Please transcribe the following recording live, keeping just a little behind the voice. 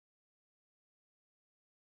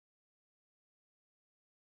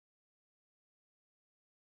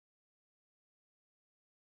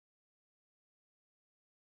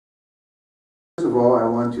of all, I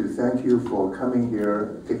want to thank you for coming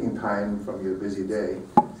here, taking time from your busy day.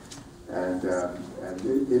 And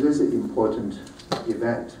it is an important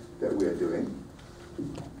event that we are doing.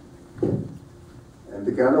 And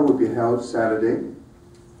the gala will be held Saturday,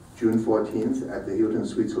 June 14th at the Hilton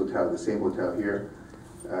Suites Hotel, the same hotel here.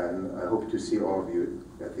 And I hope to see all of you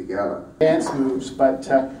at the gala. Dance moves, but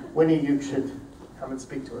Winnie, you should come and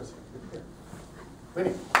speak to us.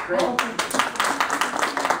 Winnie, great.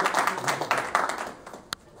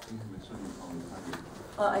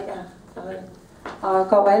 Sorry.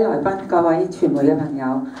 各位來賓、各位傳媒嘅朋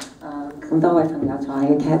友，咁多位朋友坐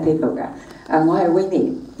喺 cat table 嘅，我係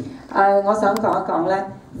Winnie。我想講一講咧，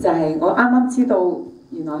就係、我啱啱知道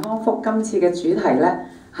原來康福今次嘅主題咧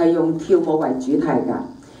係用跳舞為主題㗎。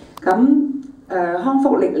咁康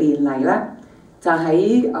福歷年嚟咧就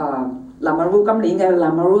喺Dancepooh今年嘅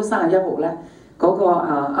Dancepooh31號咧嗰個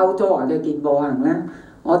outdoor 嘅健步行咧，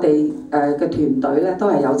我哋嘅團隊咧都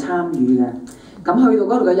係有參與嘅。咁去到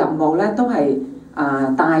嗰度嘅任務咧都係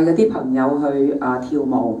帶嗰啲朋友去跳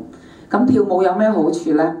舞。咁跳舞有咩好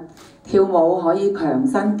處咧？跳舞可以強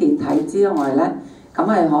身健體之外咧，咁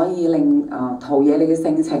係可以令陶冶你嘅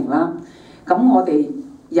性情啦。咁我哋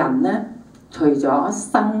人咧，除咗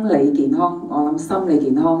生理健康，我諗心理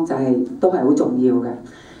健康就都係好重要嘅。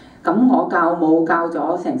咁我教舞教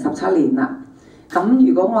咗成17年啦。咁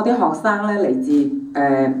如果我啲學生咧嚟自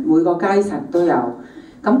每個階層都有，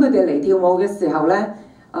咁佢哋嚟跳舞嘅時候咧，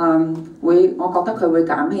我覺得佢會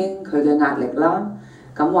減輕佢嘅壓力啦。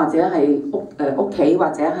咁或者係屋企或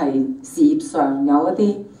者係事業上有一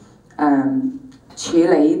啲處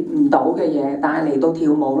理唔到嘅嘢，但係嚟到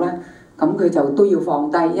跳舞咧，咁佢就都要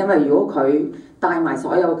放低，因為如果佢帶埋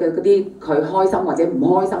所有嘅嗰啲佢開心或者唔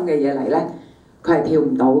開心嘅嘢嚟咧，佢係跳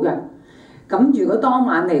唔到嘅。咁如果當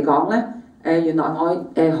晚嚟講咧，原來我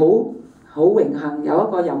好榮幸有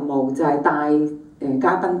一個任務就係帶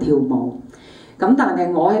嘉賓跳舞。咁但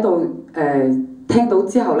係我喺度聽到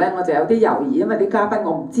之後咧，我就有啲猶豫，因為啲嘉賓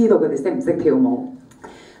我唔知道佢哋識唔識跳舞，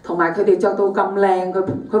同埋佢哋着到咁靚，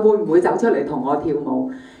佢會唔會走出嚟同我跳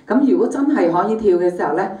舞？咁如果真係可以跳嘅時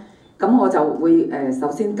候咧，咁我就會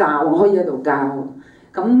首先教，我可以喺度教。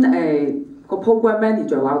咁個 program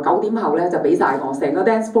manager 話9點後咧就俾晒我，成個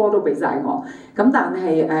dance floor 都俾晒我。咁但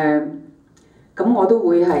係咁我都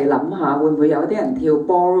會係諗下會唔會有啲人跳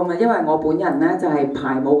ballroom 啊？因為我本人咧就係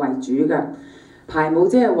排舞為主嘅。排舞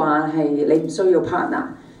即係話係你唔需要 partner，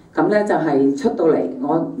 咁咧就係出到嚟，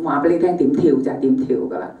我話俾你聽點跳就係點跳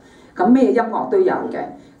㗎啦。咁咩音樂都有嘅。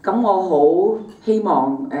咁我好希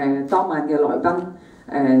望當晚嘅來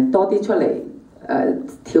賓多啲出嚟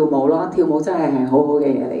跳舞咯，跳舞真係好好嘅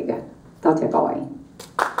嘢嚟嘅。多謝各位。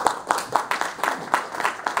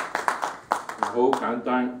好簡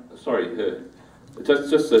單 ，sorry，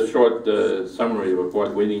 just a short summary of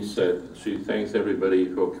what Winnie said. She thanks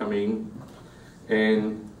everybody for coming.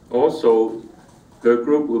 And also, the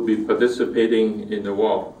group will be participating in the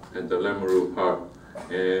walk at the Dancepooh Park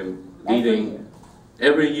and leading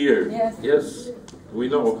every year. Yes, we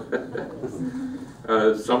know.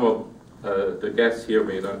 Some of the guests here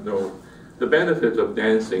may not know. The benefit of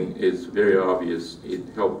dancing is very obvious. It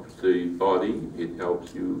helps the body. It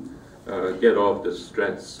helps you get off the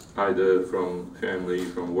stress, either from family,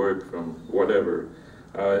 from work, from whatever.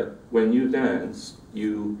 When you dance,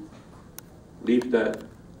 you leave that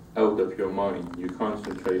out of your mind. You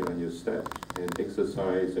concentrate on your steps and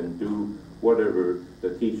exercise and do whatever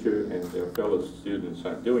the teacher and their fellow students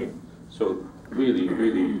are doing. So really,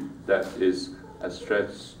 really, that is a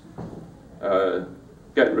stress.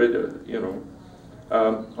 Get rid of, you know.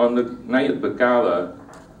 On the night of the gala,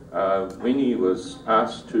 Winnie was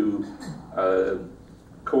asked to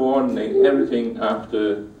coordinate everything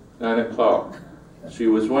after 9 o'clock. She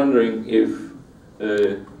was wondering if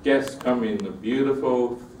guests come in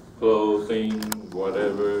beautiful clothing,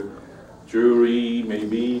 whatever, jewelry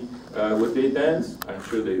maybe, would they dance? I'm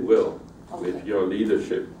sure they will, with your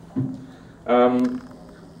leadership.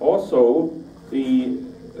 Also,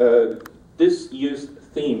 this year's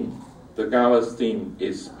theme, the gala's theme,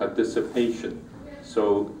 is participation.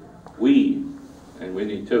 So we, and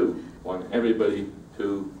Winnie too, want everybody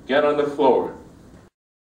to get on the floor